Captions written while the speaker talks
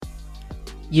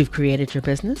You've created your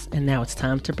business and now it's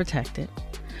time to protect it.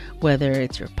 Whether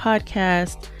it's your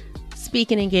podcast,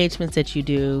 speaking engagements that you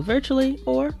do virtually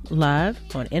or live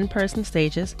on in-person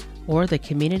stages, or the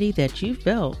community that you've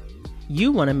built,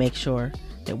 you want to make sure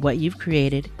that what you've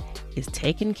created is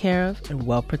taken care of and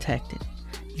well protected.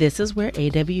 This is where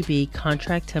AWB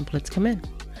contract templates come in.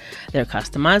 They're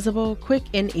customizable, quick,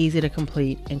 and easy to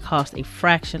complete, and cost a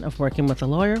fraction of working with a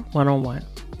lawyer one-on-one.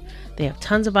 They have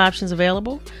tons of options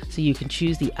available, so you can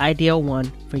choose the ideal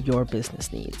one for your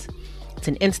business needs. It's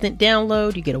an instant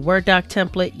download. You get a Word doc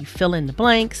template, you fill in the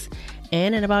blanks,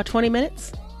 and in about 20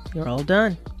 minutes, you're all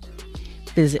done.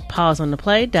 Visit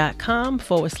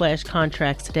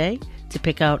pauseontheplay.com/contracts today to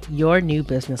pick out your new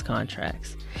business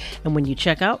contracts. And when you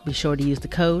check out, be sure to use the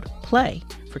code PLAY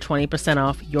for 20%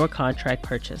 off your contract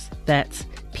purchase. That's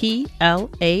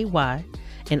PLAY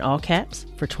in all caps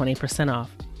for 20%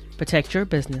 off. Protect your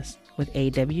business with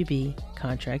AWB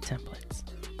contract templates.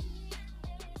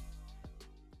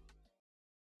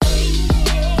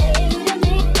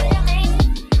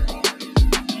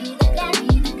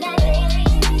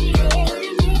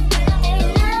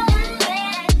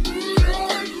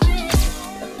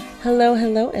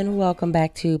 Hello, and welcome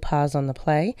back to Pause on the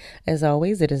Play. As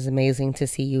always, it is amazing to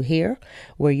see you here,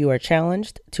 where you are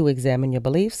challenged to examine your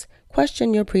beliefs,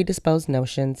 question your predisposed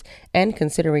notions, and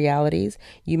consider realities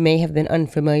you may have been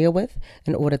unfamiliar with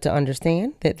in order to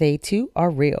understand that they too are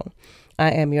real.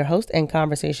 I am your host and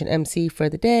conversation MC for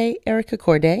the day, Erica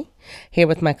Corday, here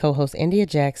with my co-host India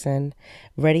Jackson,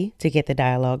 ready to get the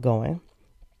dialogue going.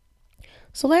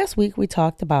 So last week we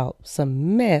talked about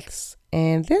some myths,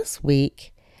 and this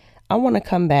week I want to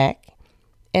come back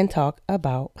and talk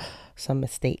about some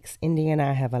mistakes. India and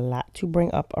I have a lot to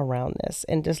bring up around this.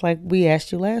 And just like we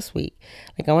asked you last week,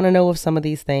 I want to know if some of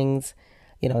these things,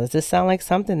 does this sound like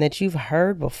something that you've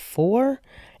heard before?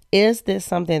 Is this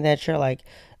something that you're like,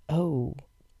 oh,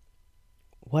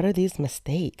 what are these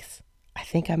mistakes? I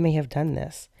think I may have done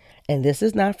this. And this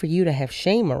is not for you to have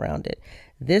shame around it.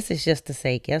 This is just to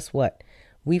say, guess what?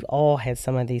 We've all had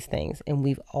some of these things and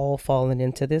we've all fallen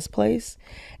into this place.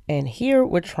 And here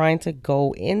we're trying to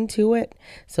go into it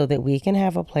so that we can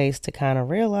have a place to kind of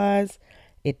realize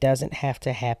it doesn't have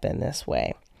to happen this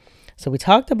way. So we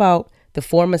talked about the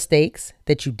 4 mistakes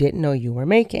that you didn't know you were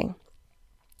making.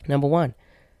 Number 1,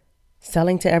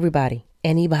 selling to everybody.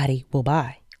 Anybody will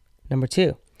buy. Number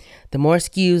 2, the more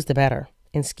SKUs, the better.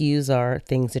 And SKUs are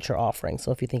things that you're offering.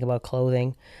 So if you think about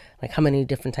clothing, like how many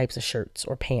different types of shirts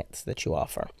or pants that you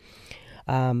offer,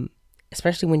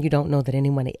 especially when you don't know that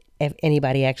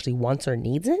anybody actually wants or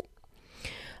needs it.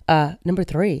 Number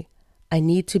 3, I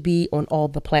need to be on all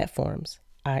the platforms,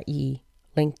 i.e.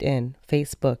 LinkedIn,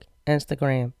 Facebook,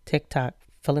 Instagram, TikTok,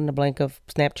 fill in the blank of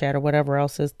Snapchat or whatever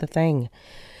else is the thing,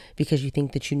 because you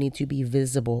think that you need to be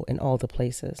visible in all the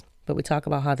places. But we talk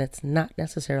about how that's not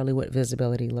necessarily what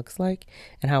visibility looks like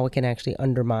and how it can actually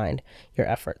undermine your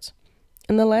efforts.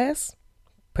 And the last,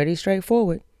 pretty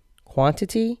straightforward,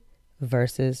 quantity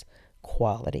versus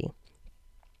quality.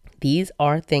 These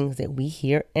are things that we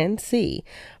hear and see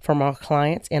from our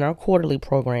clients in our quarterly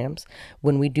programs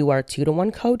when we do our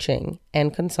 2-to-1 coaching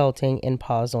and consulting in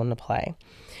Pause on the Play.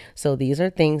 So these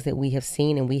are things that we have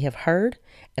seen and we have heard,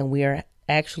 and we are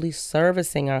actually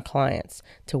servicing our clients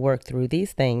to work through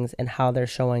these things and how they're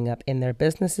showing up in their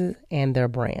businesses and their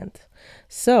brand.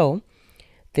 So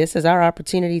this is our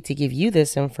opportunity to give you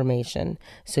this information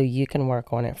so you can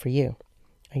work on it for you.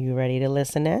 Are you ready to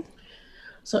listen in?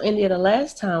 So India, the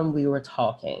last time we were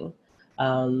talking,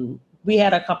 we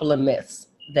had a couple of myths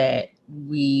that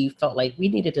we felt like we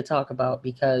needed to talk about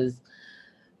because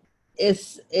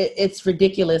it's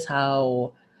ridiculous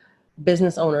how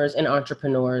business owners and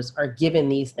entrepreneurs are given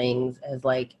these things as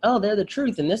like, oh, they're the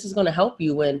truth and this is going to help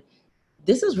you, when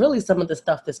this is really some of the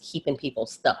stuff that's keeping people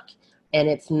stuck, and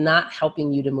it's not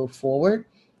helping you to move forward.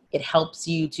 It helps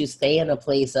you to stay in a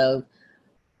place of,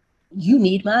 you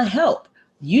need my help.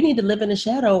 You need to live in the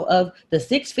shadow of the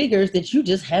 6 figures that you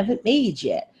just haven't made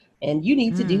yet. And you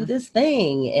need to do this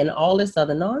thing and all this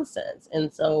other nonsense.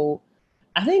 And so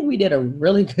I think we did a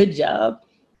really good job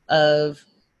of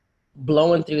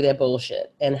blowing through that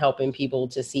bullshit and helping people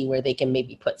to see where they can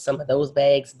maybe put some of those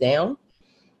bags down.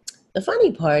 The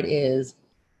funny part is,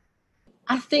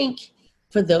 I think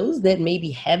for those that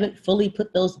maybe haven't fully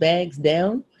put those bags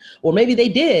down, or maybe they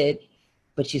did,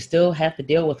 but you still have to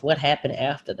deal with what happened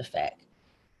after the fact.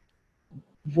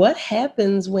 What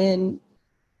happens when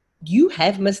you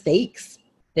have mistakes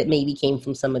that maybe came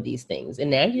from some of these things,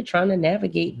 and now you're trying to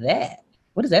navigate that?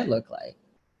 What does that look like?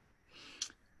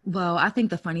 Well, I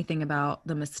think the funny thing about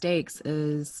the mistakes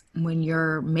is when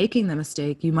you're making the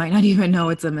mistake, you might not even know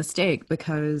it's a mistake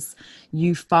because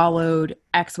you followed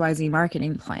XYZ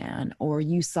marketing plan or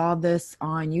you saw this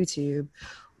on YouTube,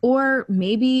 or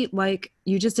maybe like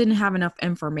you just didn't have enough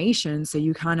information. So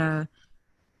you kind of,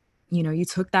 you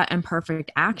took that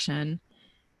imperfect action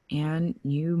and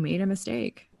you made a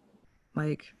mistake.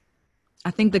 Like, I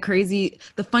think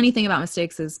the funny thing about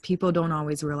mistakes is people don't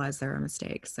always realize they're a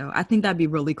mistake. So I think that'd be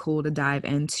really cool to dive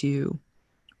into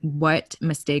what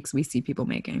mistakes we see people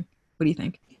making. What do you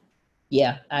think?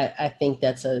 Yeah, I think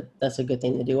that's a good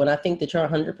thing to do. And I think that you're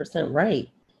 100% right.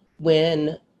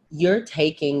 When you're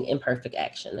taking imperfect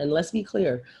action, and let's be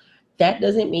clear, that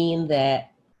doesn't mean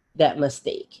that that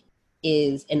mistake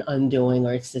is an undoing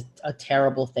or it's just a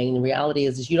terrible thing. The reality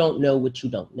is you don't know what you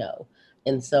don't know.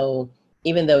 And so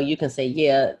even though you can say,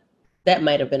 yeah, that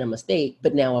might have been a mistake,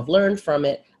 but now I've learned from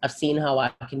it. I've seen how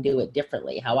I can do it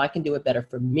differently, how I can do it better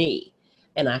for me,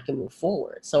 and I can move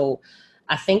forward. So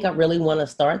I think I really want to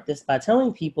start this by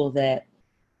telling people that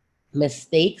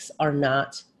mistakes are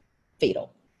not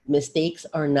fatal. Mistakes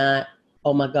are not,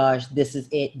 oh my gosh, this is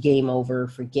it, game over,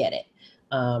 forget it.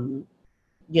 Um,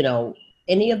 you know,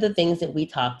 any of the things that we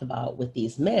talked about with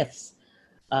these myths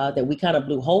that we kind of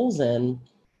blew holes in,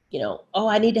 oh,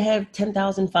 I need to have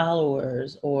 10,000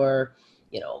 followers, or,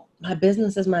 my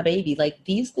business is my baby. Like,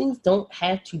 these things don't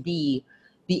have to be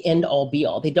the end all be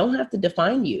all. They don't have to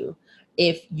define you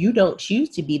if you don't choose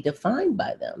to be defined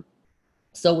by them.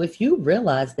 So if you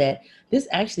realize that this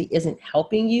actually isn't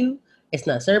helping you, it's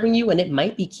not serving you, and it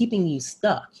might be keeping you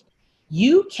stuck,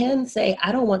 you can say,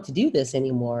 I don't want to do this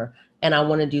anymore, and I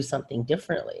want to do something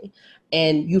differently.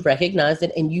 And you've recognized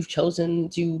it, and you've chosen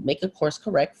to make a course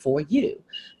correct for you,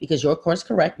 because your course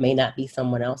correct may not be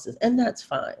someone else's, and that's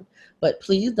fine. But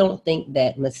please don't think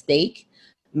that mistake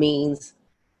means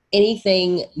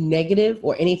anything negative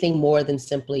or anything more than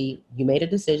simply you made a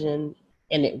decision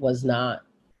and it was not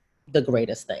the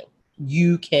greatest thing.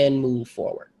 You can move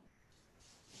forward.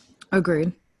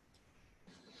 Agreed.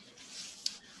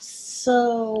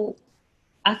 So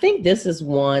I think this is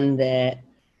one that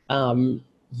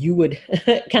you would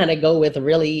kind of go with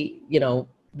really,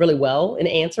 really well in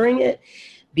answering it,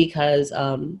 because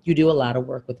you do a lot of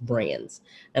work with brands.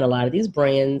 And a lot of these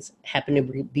brands happen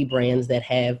to be brands that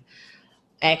have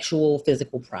actual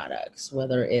physical products,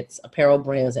 whether it's apparel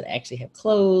brands that actually have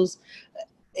clothes.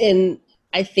 And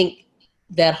I think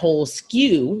that whole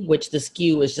SKU, which the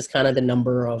SKU is just kind of the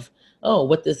number of, oh,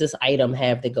 what does this item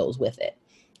have that goes with it?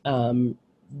 Um,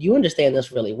 you understand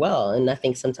this really well. And I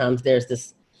think sometimes there's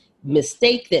this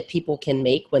mistake that people can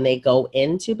make when they go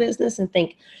into business and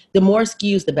think the more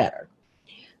SKUs, the better.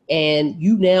 And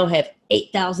you now have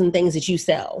 8,000 things that you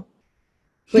sell,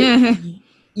 but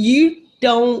you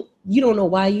don't know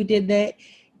why you did that.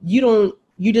 You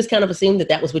just kind of assume that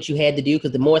that was what you had to do,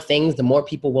 because the more things, the more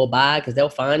people will buy, because they'll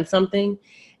find something.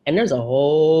 And there's a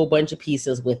whole bunch of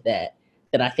pieces with that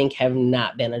that I think have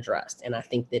not been addressed, and I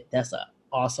think that that's a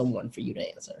awesome one for you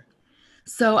to answer.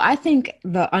 So I think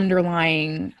the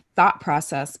underlying thought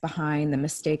process behind the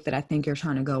mistake that I think you're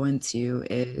trying to go into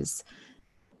is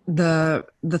the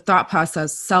thought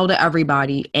process: sell to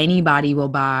everybody, anybody will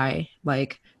buy.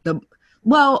 Like the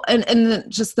well, and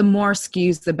just the more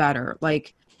SKUs, the better.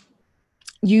 Like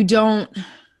you don't.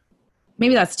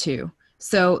 Maybe that's two.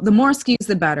 So the more SKUs,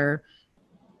 the better.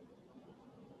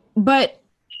 But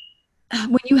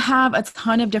when you have a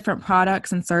ton of different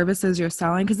products and services you're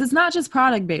selling, because it's not just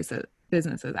product based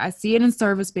businesses, I see it in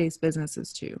service based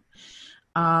businesses too.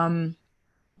 Um,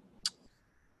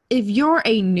 if you're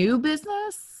a new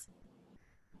business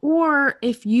or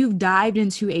if you've dived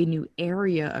into a new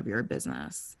area of your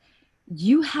business,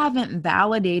 you haven't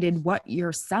validated what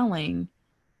you're selling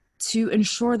to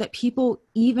ensure that people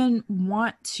even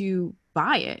want to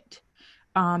buy it.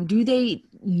 Do they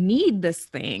need this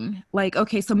thing? Like,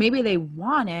 okay, so maybe they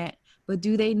want it, but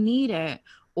do they need it?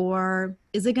 Or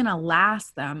is it going to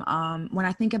last them? When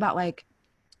I think about like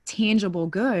tangible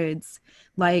goods,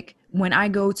 like when I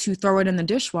go to throw it in the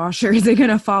dishwasher, is it going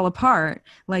to fall apart?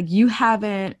 Like, you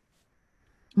haven't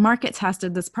market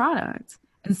tested this product.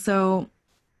 And so,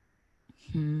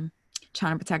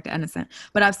 trying to protect the innocent.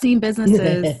 But I've seen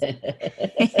businesses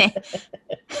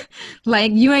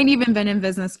like you ain't even been in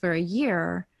business for a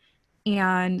year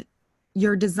and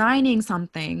you're designing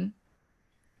something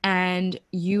and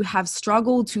you have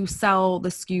struggled to sell the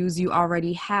SKUs you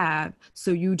already have.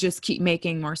 So you just keep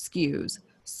making more SKUs.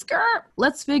 Skirt,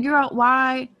 let's figure out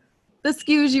why the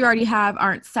SKUs you already have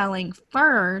aren't selling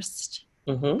first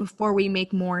Mm-hmm. before we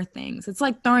make more things. It's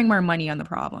like throwing more money on the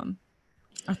problem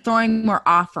or throwing more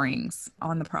offerings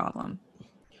on the problem.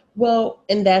 Well,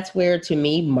 and that's where to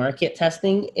me market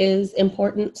testing is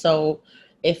important. So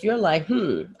if you're like,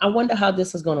 I wonder how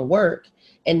this is going to work,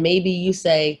 and maybe you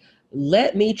say,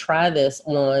 let me try this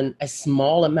on a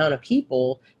small amount of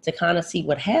people to kind of see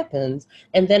what happens,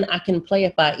 and then I can play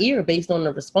it by ear based on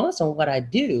the response on what I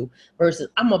do versus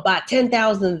I'm gonna buy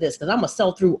 10,000 of this because I'm gonna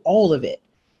sell through all of it.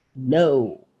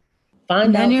 No,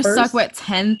 And find then out you're stuck first. with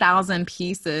 10,000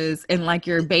 pieces in like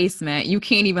your basement. You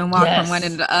can't even walk from one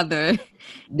end to Yes, the other.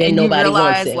 then And you nobody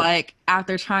wants realize, it. like,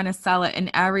 after trying to sell it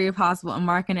in every way possible and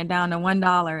marking it down to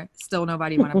 $1, still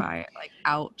nobody want to buy it. Like,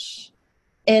 ouch.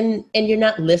 And you're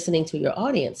not listening to your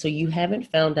audience, so you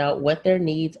haven't found out what their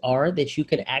needs are that you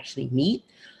can actually meet,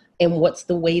 and what's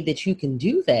the way that you can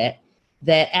do that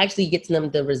that actually gets them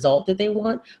the result that they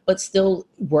want but still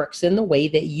works in the way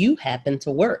that you happen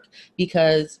to work.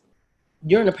 Because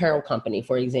you're an apparel company,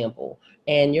 for example,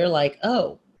 and you're like,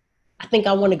 oh, I think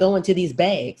I want to go into these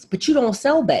bags, but you don't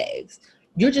sell bags.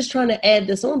 You're just trying to add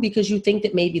this on because you think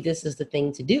that maybe this is the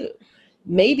thing to do.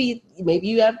 Maybe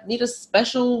you need a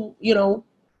special,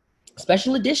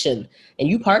 special edition, and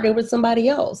you partner with somebody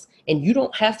else, and you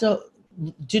don't have to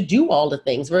do all the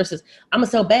things versus I'm gonna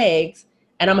sell bags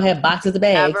and I'm gonna have boxes of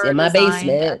bags Never in my designed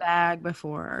a basement. bag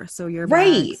before, so your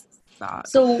Right. bags suck.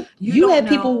 So You don't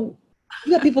know.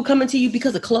 you have people coming to you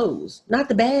because of clothes, not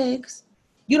the bags.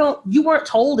 You weren't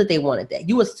told that they wanted that.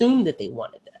 You assumed that they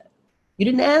wanted that. You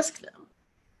didn't ask them.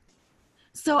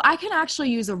 So I can actually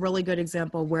use a really good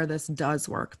example where this does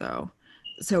work, though.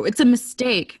 So it's a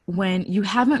mistake when you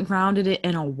haven't grounded it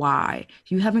in a why.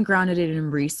 You haven't grounded it in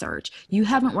research. You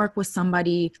haven't worked with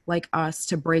somebody like us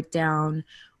to break down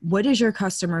what is your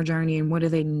customer journey and what do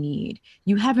they need.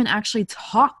 You haven't actually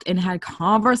talked and had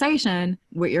conversation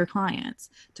with your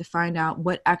clients to find out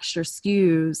what extra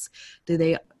SKUs do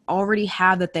they already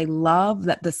have that they love,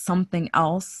 that the something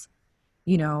else,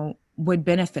 would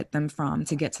benefit them from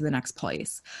to get to the next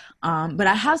place. But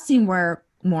I have seen where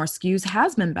more SKUs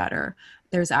has been better.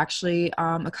 There's actually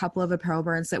a couple of apparel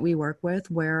brands that we work with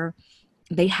where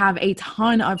they have a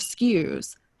ton of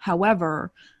SKUs.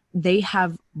 However, they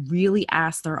have really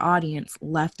asked their audience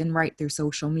left and right through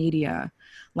social media,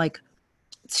 like,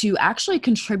 to actually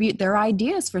contribute their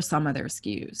ideas for some of their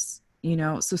SKUs.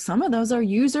 So some of those are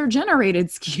user generated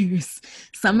SKUs.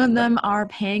 Some of them are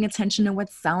paying attention to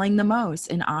what's selling the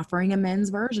most and offering a men's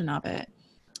version of it.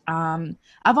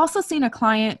 I've also seen a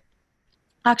client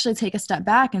actually take a step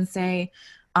back and say,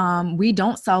 we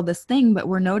don't sell this thing, but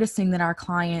we're noticing that our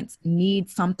clients need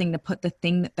something to put the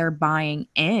thing that they're buying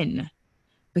in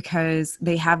because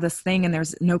they have this thing and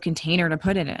there's no container to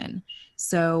put it in.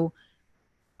 So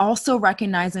also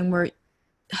recognizing where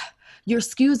your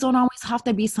SKUs don't always have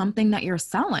to be something that you're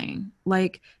selling.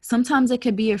 Like, sometimes it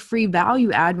could be a free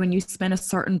value add when you spend a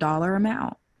certain dollar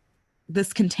amount.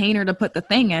 This container to put the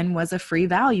thing in was a free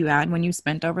value add when you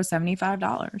spent over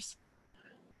 $75.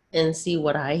 And see,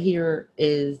 what I hear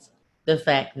is the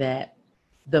fact that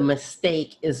the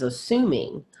mistake is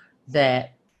assuming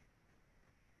that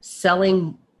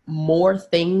selling more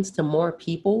things to more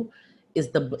people is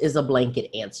a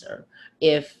blanket answer.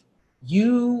 If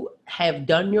you have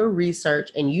done your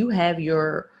research and you have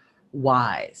your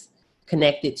whys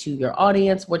connected to your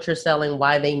audience, what you're selling,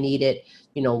 why they need it,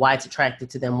 why it's attractive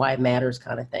to them, why it matters,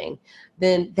 kind of thing,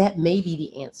 then that may be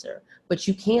the answer. But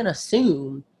you can't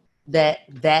assume that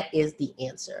that is the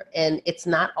answer. And it's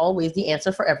not always the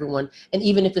answer for everyone. And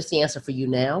even if it's the answer for you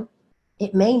now,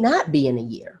 it may not be in a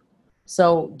year.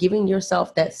 So giving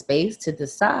yourself that space to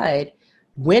decide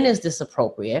when is this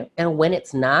appropriate and when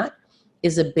it's not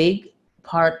is a big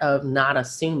part of not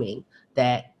assuming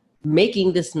that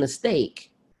making this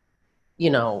mistake,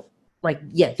 like,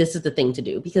 yeah, this is the thing to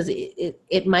do, because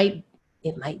it might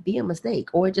be a mistake,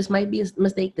 or it just might be a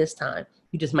mistake this time.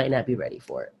 You just might not be ready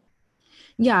for it.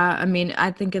 Yeah, I mean, I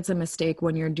think it's a mistake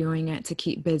when you're doing it to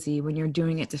keep busy, when you're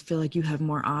doing it to feel like you have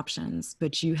more options,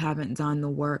 but you haven't done the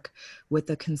work with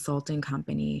a consulting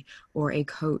company or a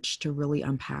coach to really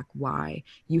unpack why.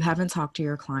 You haven't talked to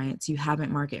your clients, you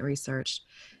haven't market researched.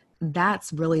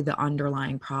 That's really the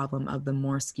underlying problem of the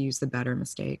more SKUs, the better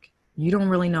mistake. You don't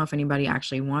really know if anybody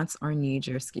actually wants or needs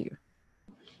your SKU.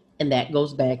 And that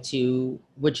goes back to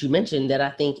what you mentioned, that I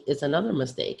think is another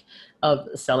mistake of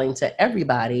selling to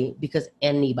everybody because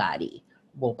anybody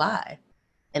will buy.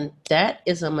 And that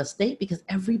is a mistake because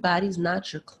everybody's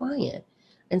not your client.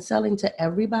 And selling to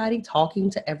everybody, talking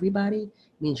to everybody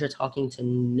means you're talking to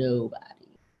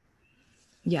nobody.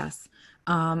 Yes.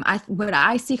 What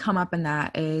I see come up in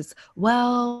that is,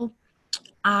 well,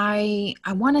 I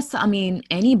want to, I mean,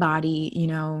 anybody,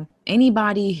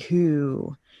 anybody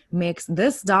who, makes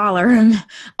this dollar.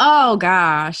 Oh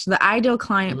gosh, the ideal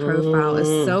client profile is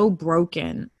Mm. so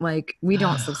broken. Like we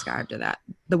don't subscribe to that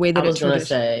the way I that it was gonna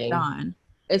traditionally say done.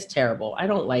 it's terrible. I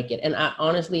don't like it, and I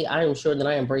honestly, I am sure that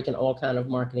I am breaking all kind of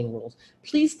marketing rules.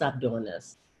 Please stop doing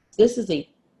this. This is a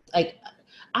like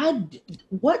I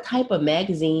what type of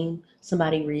magazine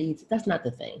somebody reads? That's not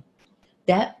the thing.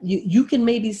 That you can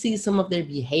maybe see some of their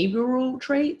behavioral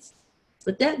traits,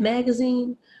 but that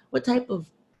magazine, what type of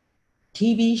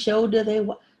TV show do they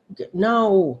watch?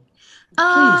 No, please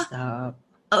Uh stop.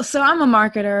 so I'm a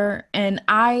marketer and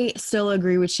I still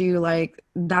agree with you, like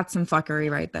that's some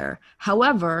fuckery right there.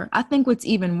 However, I think what's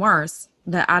even worse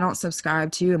that I don't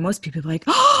subscribe to, and most people are like,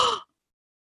 oh,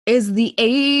 is the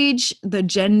age, the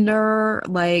gender,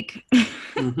 like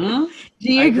Mm-hmm. I agree.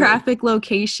 geographic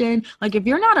location. Like if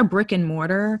you're not a brick and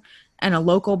mortar and a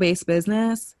local based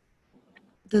business,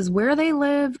 does where they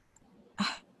live,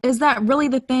 is that really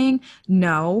the thing?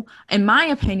 No. In my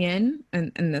opinion,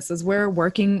 and this is where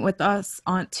working with us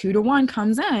on 2 to 1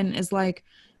 comes in, is like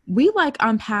we like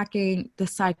unpacking the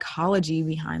psychology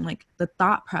behind, like the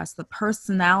thought process, the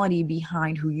personality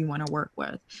behind who you want to work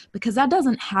with. Because that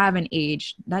doesn't have an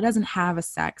age, that doesn't have a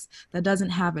sex, that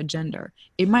doesn't have a gender.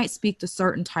 It might speak to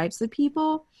certain types of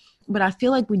people, but I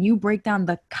feel like when you break down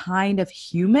the kind of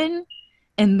human,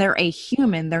 and they're a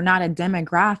human, they're not a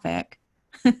demographic.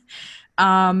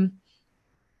 um,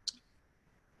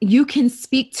 you can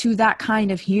speak to that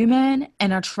kind of human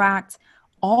and attract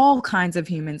all kinds of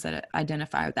humans that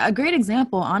identify with that. A great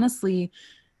example, honestly,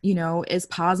 is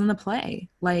Pause on the Play.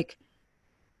 Like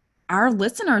our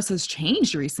listeners has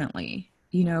changed recently.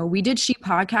 We did Sheep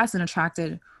Podcast and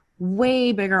attracted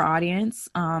way bigger audience.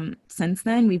 Since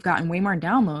then, we've gotten way more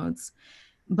downloads,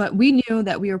 but we knew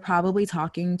that we were probably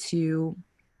talking to,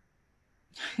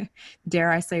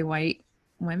 dare I say, white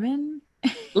women.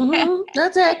 Mm-hmm.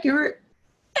 That's accurate.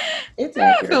 It's I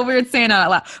feel accurate. weird saying that out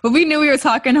loud, but we knew we were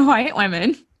talking to white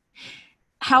women.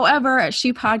 However, at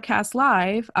She Podcast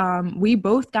Live, we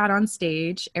both got on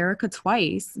stage, Erica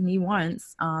twice, me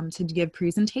once, to give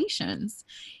presentations.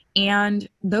 And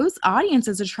those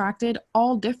audiences attracted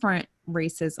all different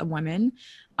races of women.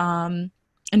 And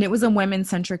it was a women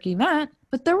centric event,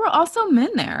 but there were also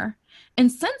men there.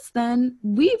 And since then,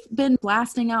 we've been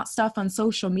blasting out stuff on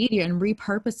social media and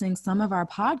repurposing some of our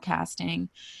podcasting.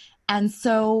 And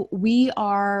so we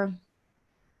are,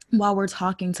 while we're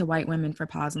talking to white women for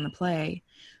Pause on the Play,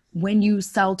 when you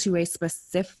sell to a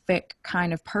specific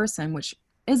kind of person, which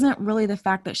isn't really the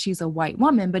fact that she's a white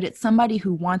woman, but it's somebody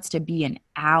who wants to be an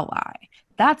ally.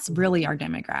 That's really our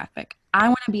demographic. I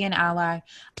want to be an ally.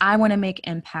 I want to make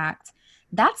impact.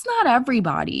 That's not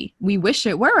everybody. We wish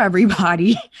it were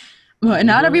everybody, but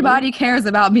not Mm-hmm. everybody cares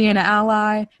about being an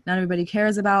ally. Not everybody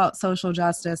cares about social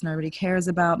justice. Nobody cares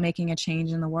about making a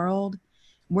change in the world.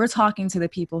 We're talking to the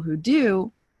people who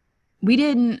do.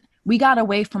 We got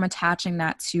away from attaching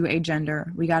that to a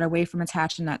gender. We got away from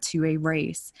attaching that to a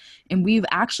race. And we've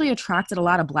actually attracted a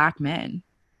lot of Black men.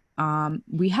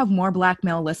 We have more Black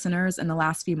male listeners in the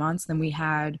last few months than we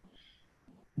had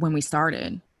when we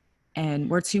started. And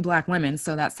we're 2 Black women.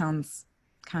 So that sounds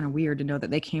kind of weird to know that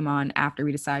they came on after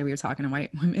we decided we were talking to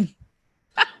white women.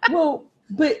 Well,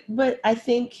 but I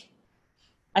think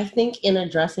in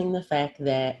addressing the fact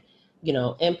that,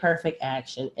 imperfect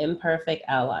action, imperfect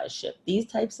allyship, these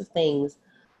types of things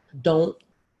don't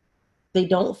they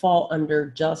don't fall under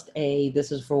just a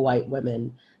this is for white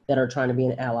women that are trying to be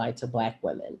an ally to black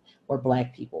women or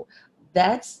black people.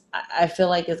 That's I feel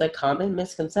like is a common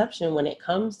misconception when it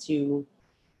comes to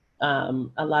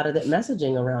a lot of that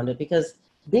messaging around it, because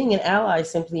being an ally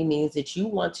simply means that you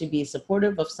want to be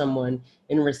supportive of someone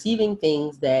in receiving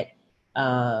things that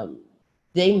um,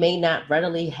 they may not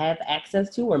readily have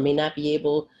access to or may not be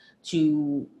able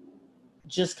to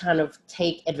just kind of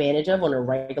take advantage of on a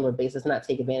regular basis, not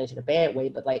take advantage in a bad way,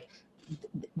 but like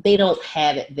they don't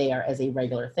have it there as a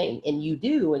regular thing. And you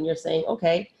do, and you're saying,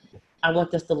 okay, I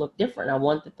want this to look different. I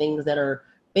want the things that are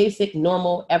basic,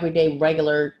 normal, everyday,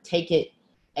 regular, take it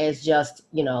as just,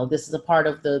 this is a part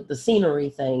of the scenery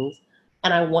things.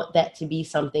 And I want that to be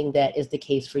something that is the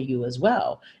case for you as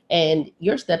well. And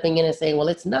you're stepping in and saying, well,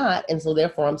 it's not. And so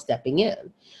therefore I'm stepping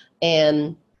in.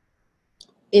 And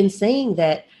in saying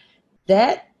that,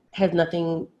 that has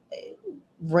nothing,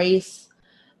 race,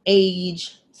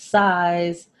 age,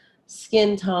 size,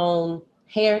 skin tone,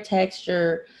 hair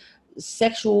texture,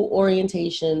 sexual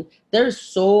orientation. There's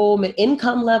so many,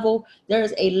 income level.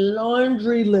 There's a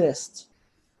laundry list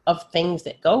of things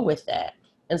that go with that.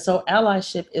 And so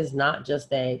allyship is not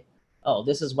just oh,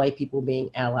 this is white people being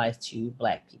allies to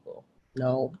black people.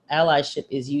 No, allyship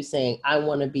is you saying, I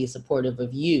want to be supportive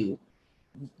of you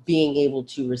being able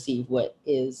to receive what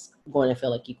is going to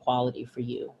feel like equality for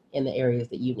you in the areas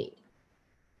that you need.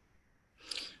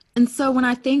 And so when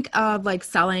I think of like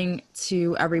selling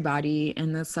to everybody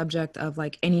and the subject of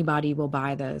like anybody will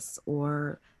buy this,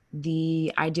 or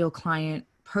the ideal client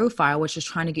profile, which is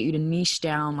trying to get you to niche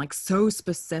down like so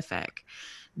specific,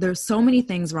 there's so many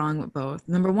things wrong with both.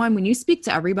 Number one, when you speak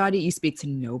to everybody, you speak to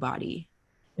nobody.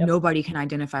 Yep. Nobody can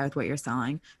identify with what you're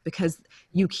selling because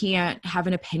you can't have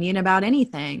an opinion about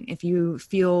anything. If you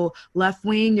feel left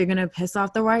wing, you're going to piss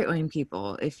off the right wing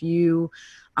people. If you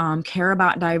care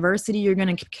about diversity, you're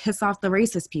going to piss off the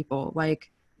racist people. Like,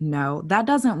 no, that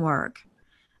doesn't work.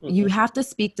 Mm-hmm. You have to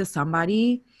speak to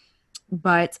somebody.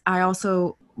 But I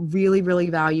also really, really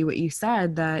value what you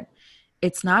said, that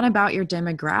it's not about your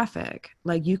demographic.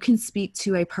 Like, you can speak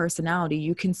to a personality,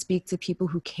 you can speak to people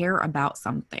who care about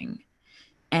something.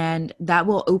 And that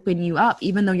will open you up,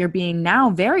 even though you're being now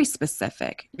very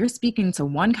specific. You're speaking to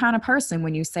one kind of person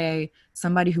when you say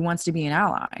somebody who wants to be an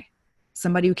ally,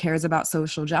 somebody who cares about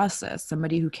social justice,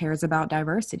 somebody who cares about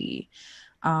diversity,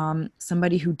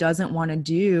 somebody who doesn't want to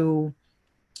do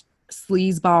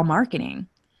sleazeball marketing.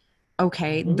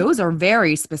 Okay, those are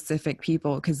very specific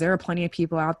people, because there are plenty of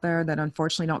people out there that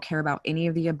unfortunately don't care about any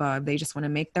of the above. They just want to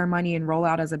make their money and roll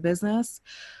out as a business,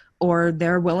 or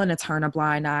they're willing to turn a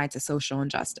blind eye to social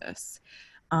injustice.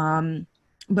 But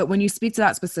when you speak to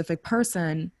that specific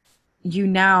person, you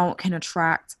now can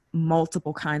attract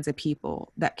multiple kinds of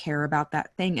people that care about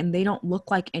that thing. And they don't look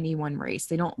like any one race.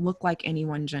 They don't look like any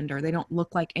one gender. They don't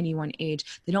look like any one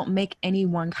age. They don't make any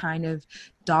one kind of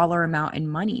dollar amount in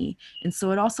money. And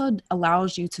so it also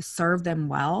allows you to serve them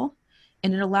well.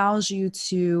 And it allows you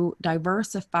to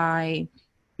diversify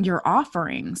your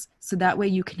offerings, so that way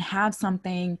you can have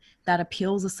something that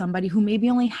appeals to somebody who maybe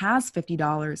only has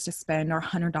 $50 to spend or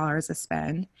 $100 to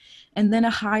spend, and then a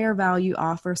higher value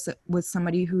offer with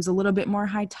somebody who's a little bit more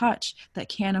high touch that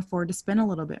can afford to spend a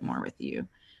little bit more with you,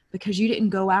 because you didn't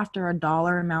go after a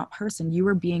dollar amount person. You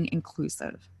were being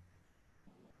inclusive.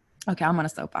 Okay, I'm on a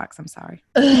soapbox. I'm sorry.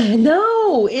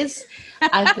 No,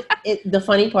 the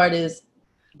funny part is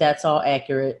that's all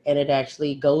accurate, and it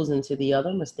actually goes into the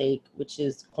other mistake, which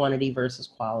is quantity versus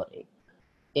quality.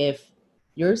 If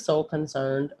you're so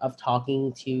concerned of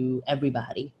talking to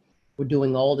everybody, we're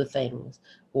doing all the things,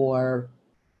 or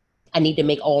I need to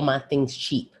make all my things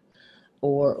cheap,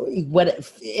 or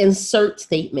what, insert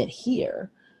statement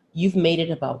here, you've made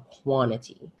it about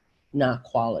quantity, not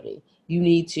quality. You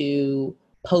need to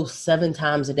post 7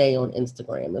 times a day on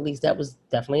Instagram. At least that was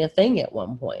definitely a thing at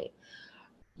one point.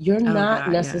 You're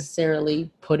not necessarily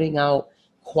putting out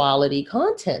quality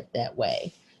content that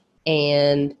way.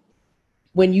 And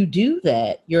when you do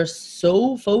that, you're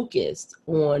so focused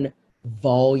on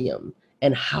volume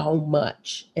and how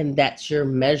much, and that's your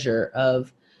measure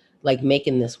of like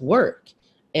making this work.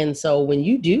 And so when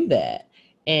you do that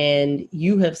and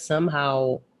you have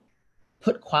somehow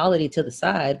put quality to the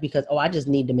side because, I just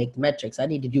need to make the metrics. I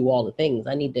need to do all the things.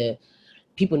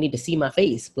 People need to see my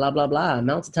face, blah, blah, blah,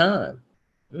 amounts of time.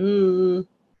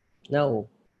 No.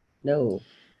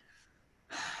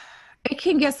 It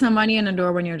can get some money in the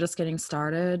door when you're just getting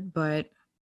started, but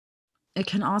it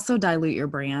can also dilute your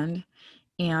brand.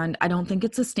 And I don't think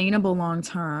it's sustainable long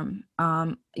term.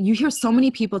 You hear so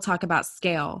many people talk about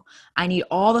scale. I need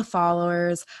all the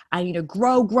followers. I need to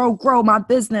grow my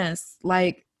business.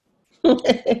 Like, I'm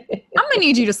gonna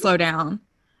need you to slow down,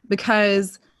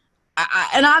 because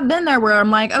I've been there where I'm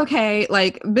like, okay,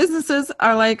 like businesses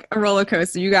are like a roller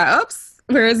coaster. You got ups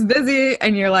where it's busy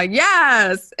and you're like,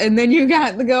 yes. And then you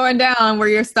got the going down where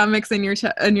your stomach's in your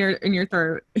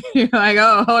throat. You're like,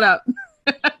 oh, hold up.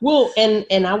 Well,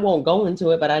 and I won't go into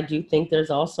it, but I do think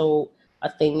there's also a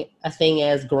thing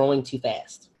as growing too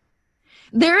fast.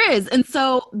 There is. And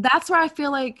so that's where I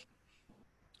feel like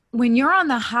when you're on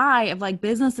the high of like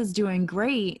business is doing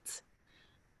great,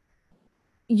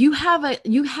 you have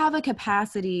a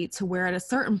capacity to where at a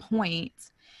certain point,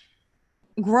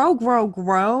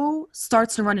 grow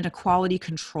starts to run into quality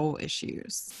control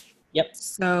issues. Yep.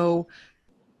 So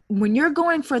when you're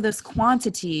going for this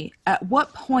quantity, at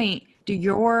what point do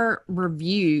your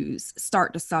reviews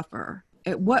start to suffer?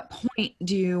 At what point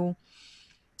do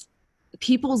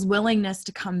people's willingness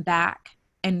to come back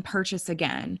and purchase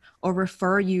again or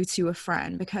refer you to a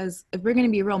friend? Because if we're going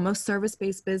to be real, most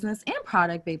service-based business and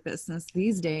product-based business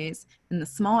these days in the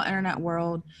small internet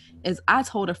world is I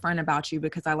told a friend about you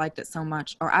because I liked it so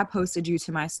much, or I posted you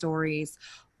to my stories,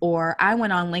 or I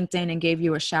went on LinkedIn and gave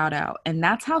you a shout out. And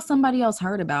that's how somebody else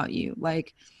heard about you.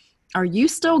 Like, are you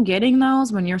still getting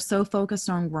those when you're so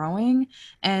focused on growing?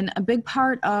 And a big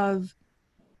part of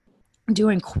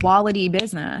doing quality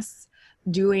business,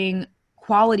 doing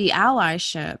quality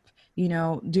allyship,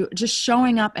 just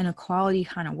showing up in a quality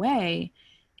kind of way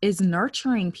is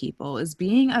nurturing people, is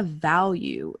being of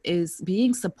value, is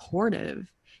being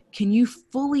supportive. Can you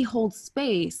fully hold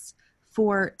space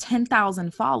for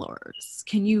 10,000 followers?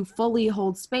 Can you fully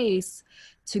hold space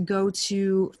to go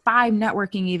to 5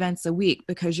 networking events a week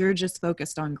because you're just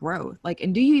focused on growth? Like,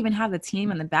 and do you even have the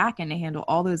team in the back end to handle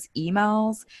all those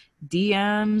emails,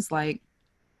 DMs? Like,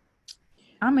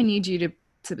 I'm gonna need you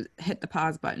to hit the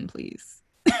pause button, please.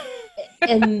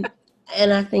 and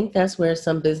and I think that's where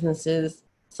some businesses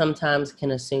sometimes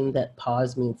can assume that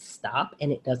pause means stop,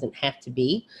 and it doesn't have to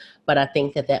be. But I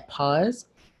think that that pause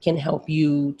can help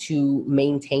you to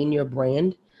maintain your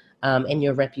brand, and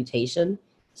your reputation.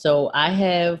 So I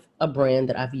have a brand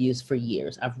that I've used for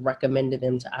years. I've recommended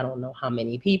them to I don't know how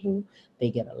many people. They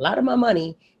get a lot of my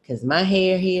money because my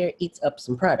hair here eats up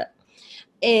some product.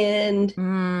 And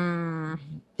Mm.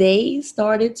 they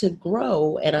started to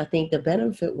grow. And I think the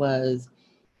benefit was,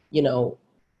 you know,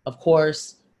 of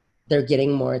course, they're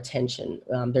getting more attention.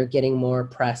 They're getting more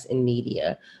press and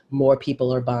media. More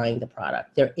people are buying the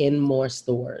product. They're in more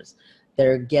stores.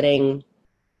 They're getting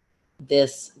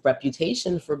this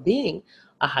reputation for being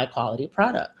a high quality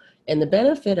product. And the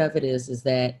benefit of it is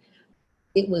that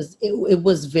it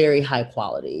was very high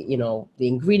quality. You know, the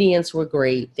ingredients were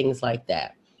great, things like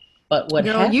that. But what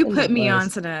Girl, you happened put me was,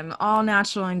 onto them. All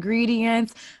natural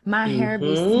ingredients. My hair be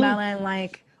mm-hmm, smelling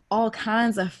like all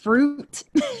kinds of fruit.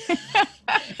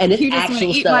 and it's You just want to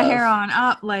actual eat my hair stuff, on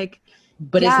up. Like,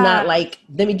 but it's not yeah. like,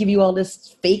 let me give you all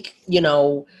this fake,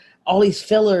 all these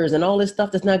fillers and all this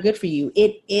stuff that's not good for you.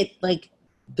 It like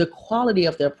the quality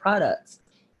of their products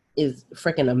is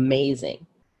freaking amazing.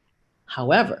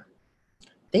 However,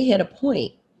 they hit a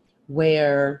point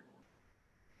where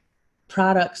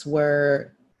products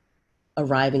were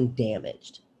arriving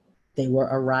damaged. They were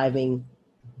arriving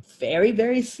very,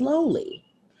 very slowly.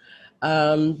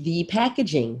 The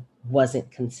packaging wasn't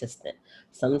consistent.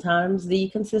 Sometimes the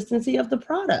consistency of the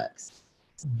products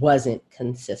wasn't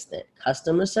consistent.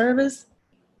 Customer service,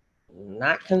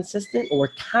 not consistent or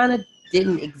kind of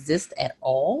didn't exist at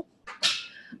all.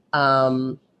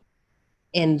 Um,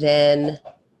 and then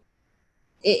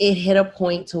it hit a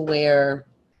point to where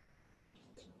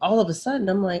all of a sudden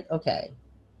I'm like, okay,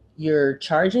 you're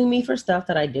charging me for stuff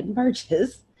that I didn't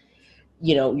purchase.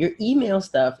 Your email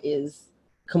stuff is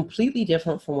completely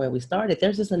different from where we started.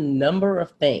 There's just a number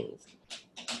of things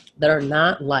that are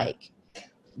not like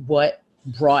what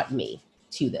brought me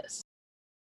to this.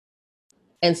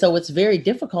 And so it's very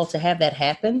difficult to have that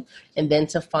happen and then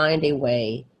to find a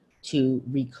way to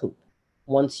recoup.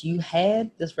 Once you had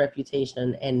this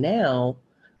reputation, and now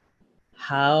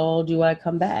how do I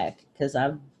come back? Because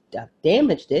I've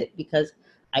damaged it because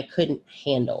I couldn't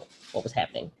handle what was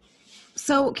happening.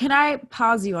 So, can I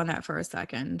pause you on that for a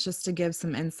second just to give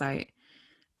some insight?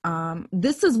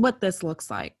 This is what this looks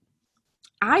like.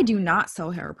 I do not sell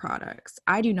hair products.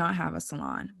 I do not have a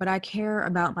salon, but I care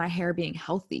about my hair being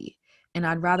healthy. And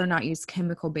I'd rather not use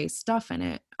chemical based stuff in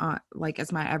it, like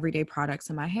as my everyday products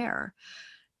in my hair.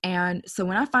 And so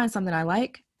when I find something I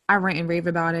like, I rant and rave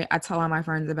about it. I tell all my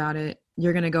friends about it.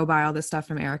 You're going to go buy all this stuff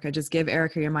from Erica. Just give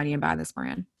Erica your money and buy this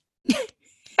brand.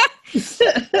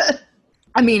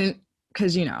 I mean,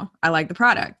 because, I like the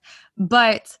product.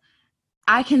 But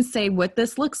I can say what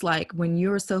this looks like when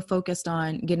you're so focused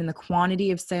on getting the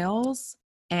quantity of sales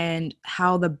and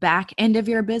how the back end of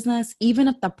your business, even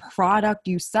if the product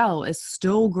you sell is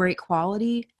still great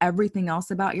quality, everything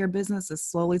else about your business is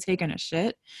slowly taking a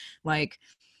shit. Like,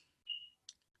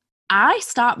 I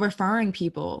stopped referring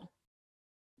people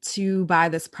to buy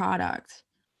this product.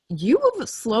 You have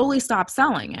slowly stopped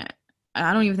selling it.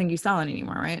 I don't even think you sell it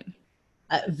anymore, right?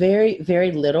 Very,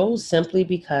 very little, simply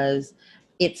because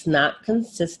it's not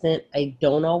consistent. I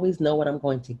don't always know what I'm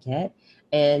going to get.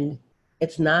 And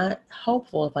it's not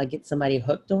helpful if I get somebody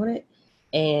hooked on it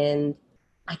and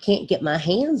I can't get my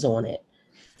hands on it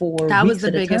for That was weeks the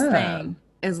at a biggest time. thing,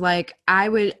 is like I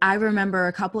remember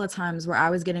a couple of times where I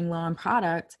was getting low on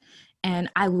product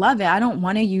and I love it. I don't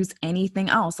want to use anything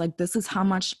else. Like, this is how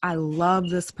much I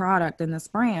love this product and this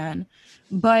brand.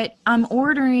 But I'm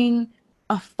ordering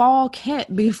a fall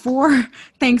kit before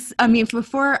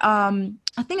before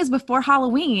I think it's before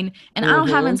Halloween, and I don't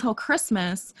have Mm-hmm. until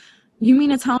Christmas. You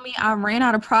mean to tell me I ran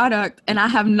out of product and I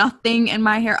have nothing in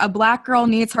my hair? A black girl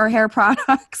needs her hair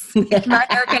products. My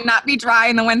hair cannot be dry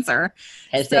in the winter.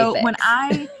 Hashtag So when facts.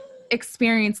 I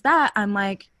experience that, I'm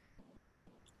like,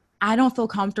 I don't feel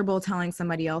comfortable telling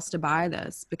somebody else to buy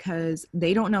this because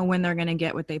they don't know when they're going to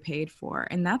get what they paid for.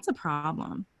 And that's a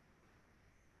problem.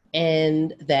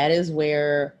 And that is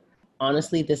where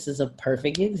honestly, this is a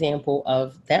perfect example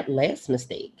of that last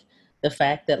mistake. The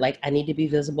fact that like I need to be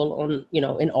visible on,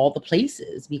 in all the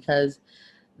places because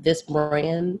this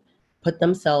brand put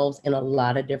themselves in a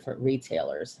lot of different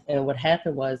retailers. And what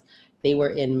happened was they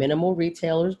were in minimal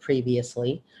retailers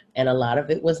previously, and a lot of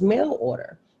it was mail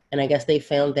order. And I guess they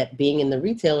found that being in the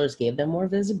retailers gave them more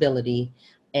visibility,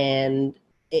 and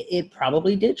it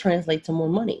probably did translate to more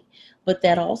money. But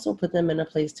that also put them in a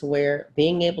place to where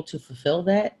being able to fulfill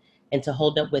that and to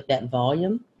hold up with that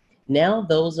volume. Now,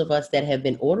 those of us that have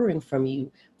been ordering from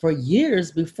you for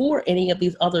years before any of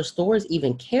these other stores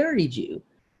even carried you,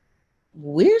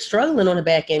 we're struggling on the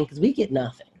back end because we get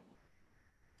nothing.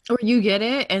 Or you get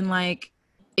it and like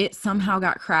it somehow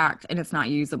got cracked and it's not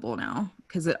usable now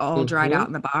because it all dried out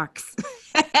Mm-hmm. in the box.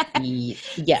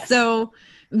 Yes. So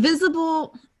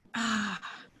visible, ah,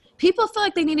 people feel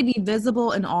like they need to be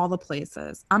visible in all the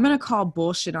places. I'm going to call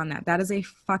bullshit on that. That is a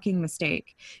fucking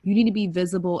mistake. You need to be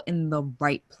visible in the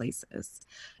right places.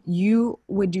 You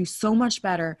would do so much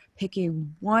better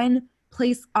picking one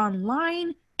place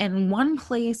online and one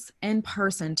place in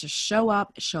person to show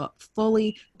up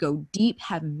fully, go deep,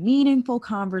 have meaningful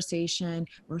conversation,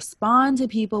 respond to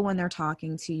people when they're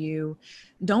talking to you.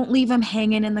 Don't leave them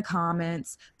hanging in the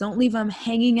comments. Don't leave them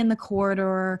hanging in the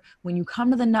corridor. When you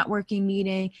come to the networking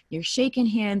meeting, you're shaking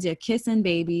hands, you're kissing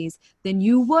babies, then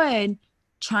you would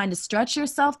trying to stretch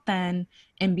yourself thin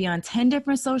and be on 10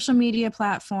 different social media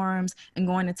platforms and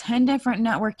going to 10 different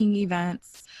networking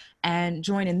events and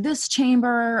joining this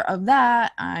chamber of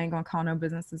that. I ain't gonna call no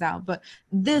businesses out, but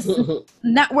this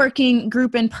networking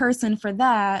group in person for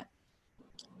that.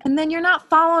 And then you're not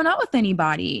following up with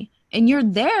anybody and you're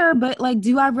there, but like,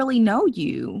 do I really know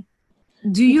you?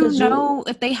 Do you Because you, know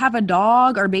if they have a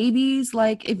dog or babies?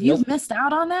 Like, if you've nope. missed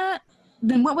out on that,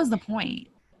 then what was the point?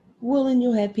 Well, and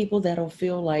you'll have people that'll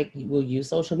feel like we'll use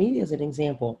social media as an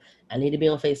example. I need to be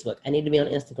on Facebook. I need to be on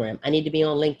Instagram. I need to be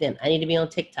on LinkedIn. I need to be on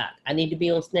TikTok. I need to be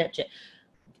on Snapchat.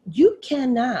 You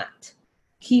cannot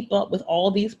keep up with all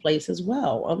these places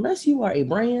well unless you are a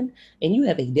brand and you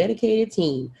have a dedicated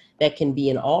team that can be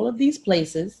in all of these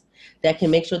places, that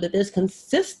can make sure that there's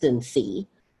consistency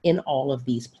in all of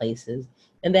these places,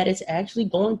 and that it's actually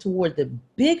going toward the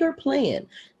bigger plan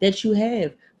that you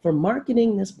have for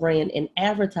marketing this brand and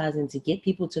advertising to get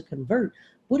people to convert.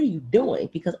 What are you doing?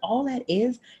 Because all that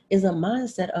is a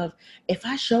mindset of, if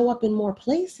I show up in more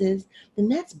places, then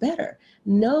that's better.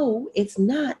 No, it's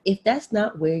not if that's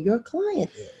not where your client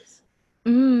is.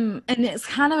 And it's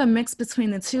kind of a mix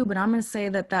between the two, but I'm going to say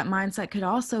that that mindset could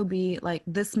also be like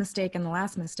this mistake and the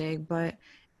last mistake. But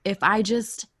if I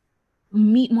just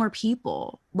meet more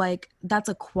people, like that's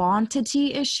a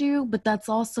quantity issue, but that's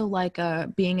also like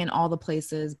a being in all the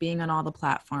places, being on all the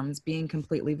platforms, being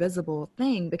completely visible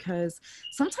thing, because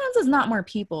sometimes it's not more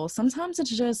people. Sometimes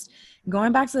it's just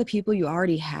going back to the people you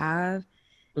already have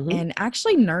Mm-hmm. and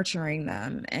actually nurturing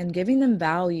them and giving them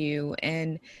value.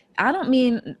 And I don't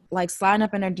mean like sliding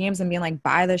up in their DMs and being like,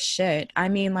 buy this shit. I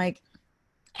mean, like,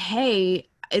 hey,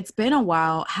 it's been a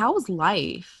while. How's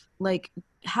life? Like,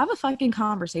 have a fucking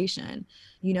conversation.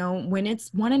 You know, when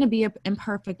it's wanting to be an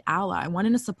imperfect ally,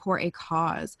 wanting to support a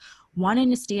cause,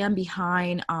 wanting to stand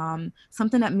behind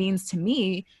something that means to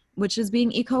me, which is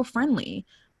being eco-friendly.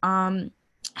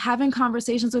 Having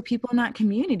conversations with people in that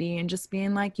community and just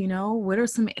being like, you know, what are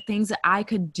some things that I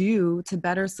could do to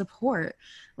better support?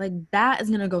 Like that is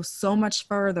going to go so much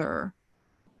further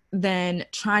than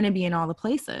trying to be in all the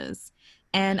places.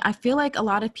 And I feel like a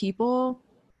lot of people,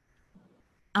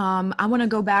 I want to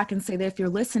go back and say that if you're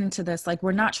listening to this, like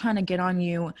we're not trying to get on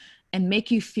you and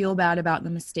make you feel bad about the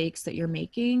mistakes that you're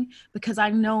making, because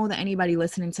I know that anybody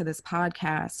listening to this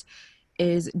podcast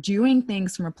is doing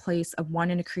things from a place of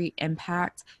wanting to create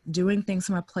impact, doing things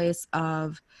from a place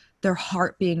of their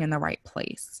heart being in the right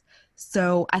place.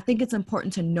 So I think it's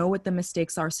important to know what the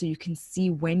mistakes are so you can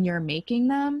see when you're making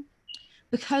them,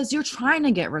 because you're trying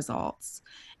to get results.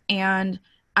 And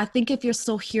I think if you're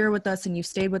still here with us and you've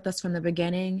stayed with us from the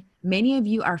beginning, many of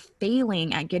you are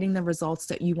failing at getting the results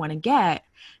that you want to get.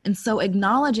 And so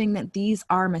acknowledging that these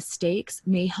are mistakes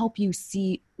may help you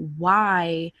see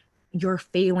why you're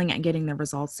failing at getting the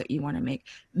results that you want to make,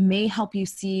 may help you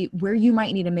see where you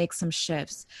might need to make some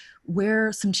shifts,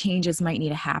 where some changes might need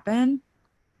to happen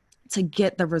to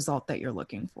get the result that you're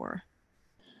looking for.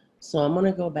 So I'm going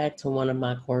to go back to one of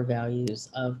my core values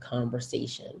of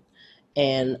conversation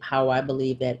and how I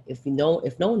believe that if no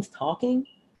one's talking,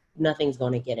 nothing's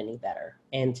going to get any better.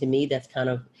 And to me, that's kind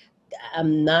of,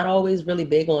 I'm not always really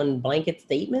big on blanket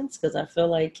statements because I feel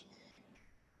like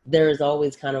there is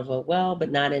always kind of a, well, but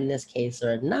not in this case,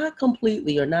 or not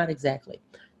completely, or not exactly.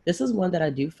 This is one that I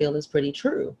do feel is pretty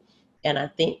true. And I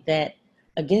think that,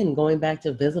 again, going back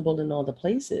to visible in all the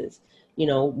places,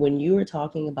 when you are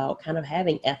talking about kind of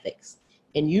having ethics,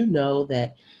 and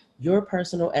that your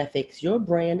personal ethics, your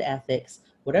brand ethics,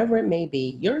 whatever it may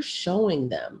be, you're showing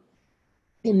them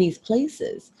in these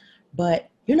places, but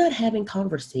you're not having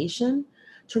conversation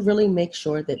to really make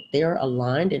sure that they're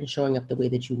aligned and showing up the way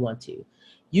that you want to.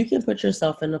 You can put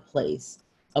yourself in a place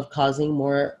of causing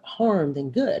more harm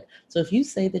than good. So if you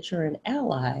say that you're an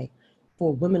ally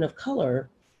for women of color,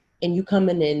 and you come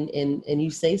in and you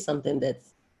say something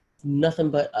that's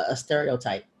nothing but a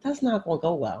stereotype, that's not going to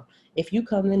go well. If you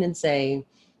come in and say,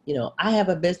 I have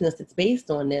a business that's based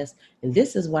on this, and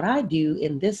this is what I do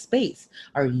in this space.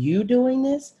 Are you doing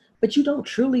this? But you don't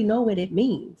truly know what it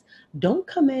means. Don't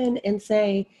come in and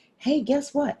say, hey,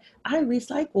 guess what? I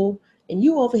recycle, and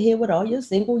you over here with all your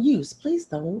single use. Please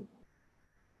don't.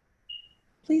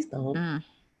 Please don't.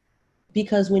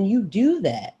 Because when you do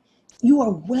that, you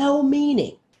are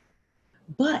well-meaning,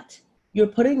 but you're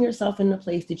putting yourself in a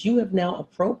place that you have now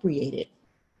appropriated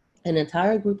an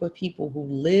entire group of people who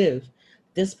live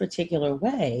this particular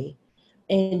way,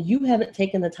 and you haven't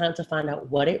taken the time to find out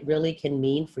what it really can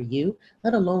mean for you,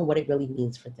 let alone what it really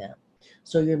means for them.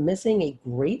 So you're missing a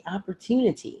great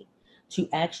opportunity to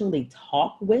actually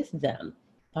talk with them,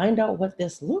 find out what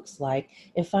this looks like,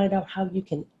 and find out how you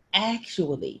can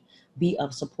actually be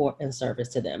of support and service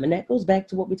to them. And that goes back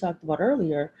to what we talked about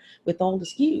earlier with all the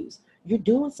SKUs. You're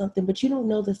doing something, but you don't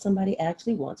know that somebody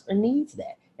actually wants or needs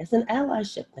that. It's an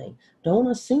allyship thing. Don't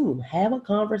assume. Have a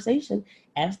conversation,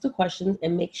 ask the questions,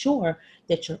 and make sure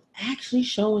that you're actually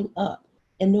showing up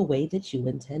in the way that you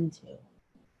intend to.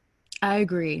 I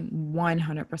agree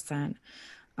 100%.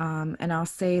 And I'll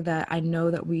say that I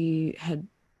know that we had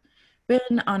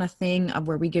been on a thing of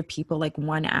where we give people like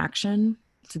one action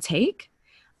to take.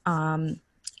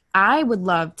 I would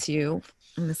love to,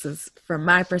 and this is from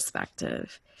my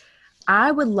perspective,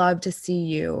 I would love to see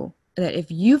you that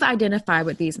if you've identified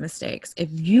with these mistakes, if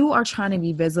you are trying to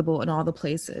be visible in all the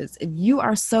places, if you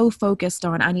are so focused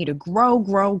on, I need to grow,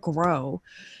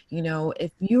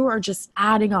 if you are just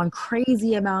adding on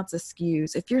crazy amounts of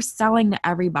SKUs, if you're selling to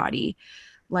everybody,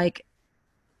 like,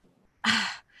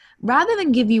 rather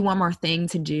than give you one more thing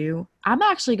to do, I'm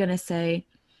actually going to say,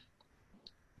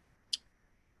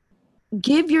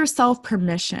 give yourself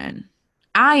permission.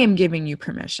 I am giving you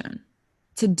permission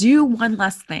to do one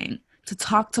less thing, to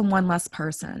talk to one less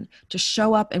person, to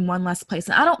show up in one less place.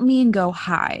 And I don't mean go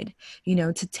hide,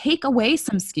 to take away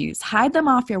some SKUs, hide them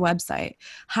off your website,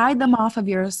 hide them off of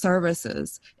your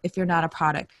services if you're not a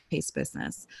product-based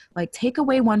business. Like, take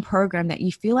away one program that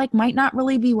you feel like might not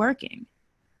really be working.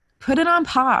 Put it on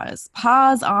pause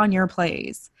on your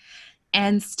plays.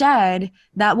 Instead,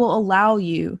 that will allow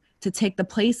you to take the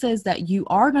places that you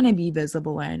are going to be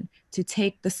visible in, to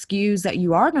take the SKUs that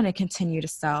you are going to continue to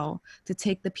sell, to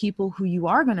take the people who you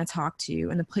are going to talk to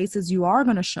and the places you are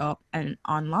going to show up and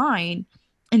online,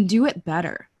 and do it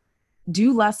better.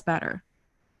 Do less better.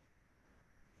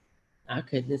 I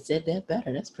couldn't have said that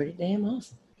better. That's pretty damn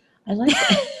awesome. I like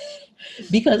that.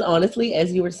 Because honestly,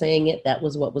 as you were saying it, that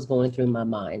was what was going through my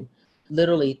mind.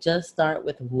 Literally, just start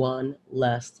with one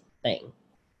less thing.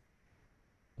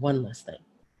 One less thing.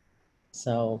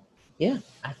 So, yeah,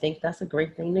 I think that's a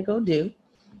great thing to go do.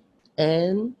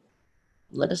 And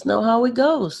let us know how it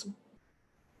goes.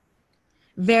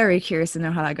 Very curious to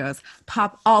know how that goes.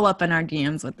 Pop all up in our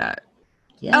DMs with that.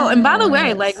 Yes. Oh, and by the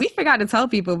way, like, we forgot to tell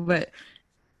people, but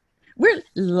we're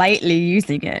lightly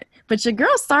using it. But your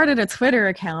girl started a Twitter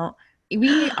account.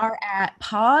 We are at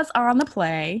Pause on the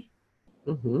Play.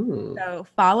 Mm-hmm. So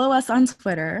follow us on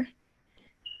Twitter.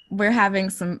 We're having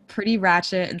some pretty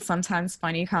ratchet and sometimes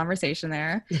funny conversation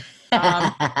there.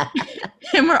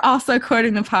 And we're also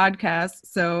quoting the podcast.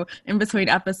 So in between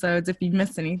episodes, if you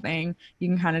missed anything, you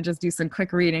can kind of just do some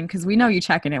quick reading, because we know you're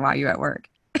checking it while you're at work.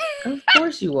 Of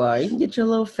course you are. You can get your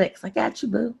little fix. I got you,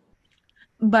 boo.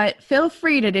 But feel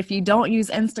free to, if you don't use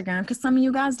Instagram, because some of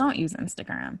you guys don't use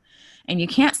Instagram, and you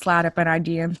can't slide up at our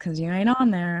DMs because you ain't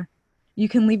on there, you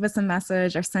can leave us a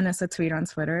message or send us a tweet on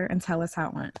Twitter and tell us how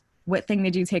it went. What thing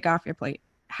did you take off your plate?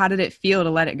 How did it feel to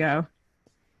let it go?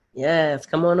 Yes,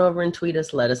 come on over and tweet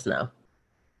us. Let us know.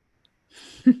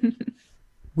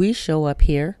 We show up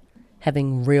here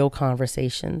having real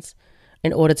conversations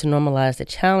in order to normalize the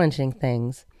challenging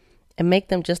things and make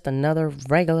them just another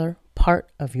regular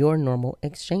part of your normal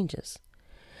exchanges.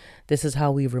 This is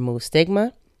how we remove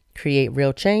stigma, create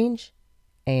real change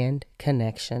and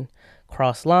connection,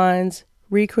 cross lines,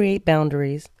 recreate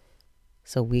boundaries,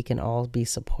 so we can all be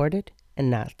supported and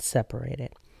not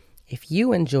separated. If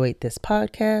you enjoyed this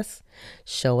podcast,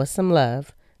 show us some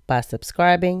love by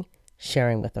subscribing,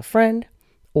 sharing with a friend,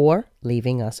 or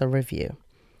leaving us a review.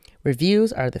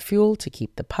 Reviews are the fuel to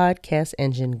keep the podcast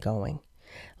engine going.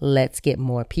 Let's get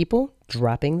more people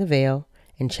dropping the veil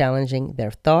and challenging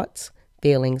their thoughts,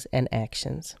 feelings, and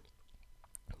actions.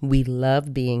 We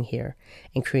love being here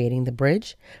and creating the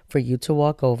bridge for you to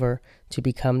walk over to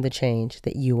become the change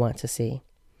that you want to see.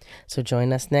 So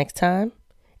join us next time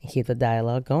and keep the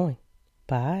dialogue going.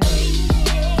 Bye.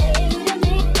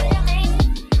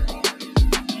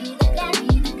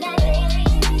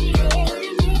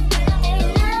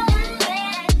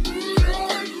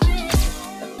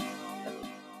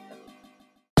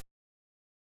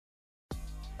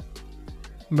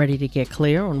 Ready to get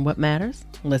clear on what matters?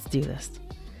 Let's do this.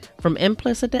 From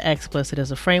Implicit to Explicit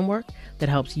is a framework that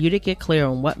helps you to get clear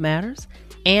on what matters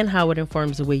and how it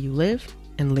informs the way you live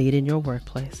and lead in your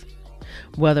workplace.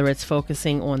 Whether it's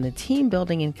focusing on the team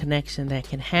building and connection that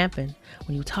can happen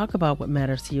when you talk about what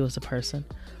matters to you as a person,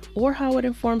 or how it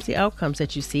informs the outcomes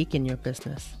that you seek in your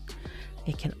business,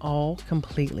 it can all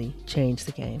completely change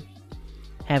the game.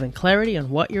 Having clarity on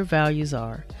what your values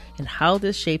are and how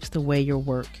this shapes the way your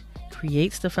work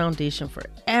creates the foundation for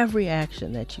every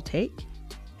action that you take,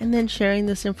 and then sharing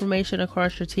this information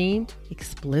across your team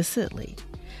explicitly.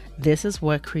 This is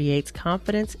what creates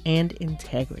confidence and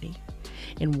integrity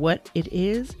in what it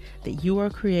is that you are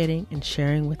creating and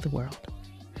sharing with the world.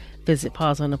 Visit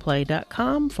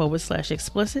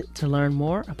pauseontheplay.com/explicit to learn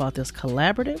more about this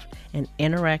collaborative and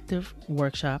interactive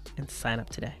workshop and sign up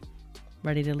today.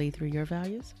 Ready to lead through your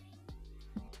values?